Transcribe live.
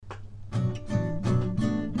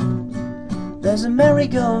There's a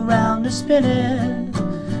merry-go-round a-spinning,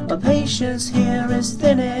 my patience here is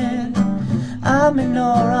thinning. I'm in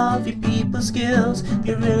awe of your people's skills,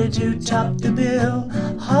 you really do top the bill.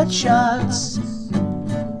 Hot shots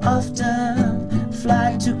often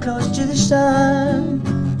fly too close to the sun.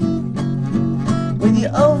 With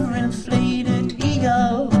your overinflated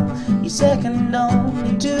ego, you're second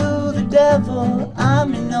only to the devil.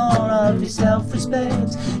 I'm in awe of your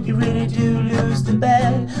self-respect, you really do lose the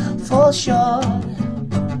bet. Fall short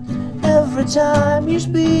every time you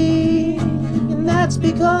speak, and that's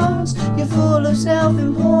because you're full of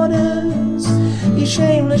self-importance. You're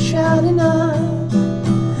shameless shouting out,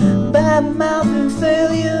 bad-mouthing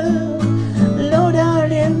failure, low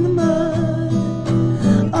down in the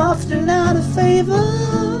mud, often out of favor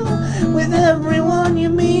with everyone you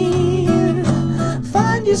meet.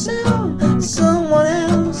 Find yourself someone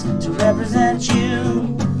else to represent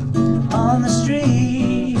you on the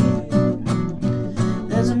street.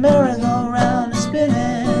 There's a merry-go-round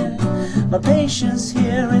a-spinning, my patience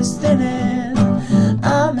here is thinning.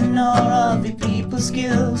 I'm in awe of your people's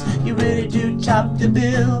skills, you really do top the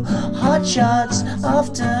bill. Hot shots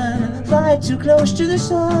often fly too close to the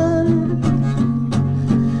sun.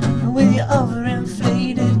 With your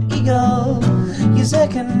overinflated ego, you're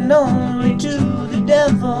second only to the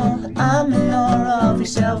devil. I'm in awe of your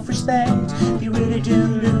self-respect, you really do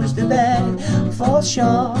lose the bet. Fall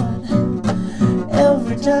short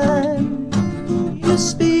every time you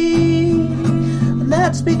speak, and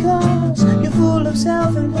that's because you're full of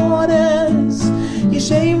self-importance. You're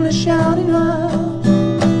shameless shouting out,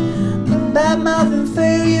 bad-mouthing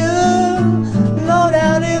failure, low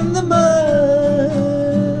down in the mud.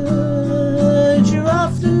 You're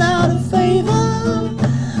often out of favor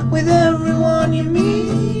with everyone you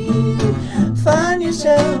meet. Find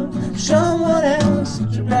yourself someone else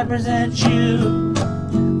to represent you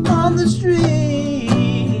on the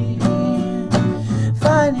street.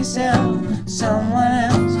 Find yourself someone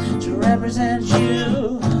else to represent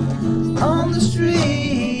you on the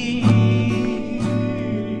street.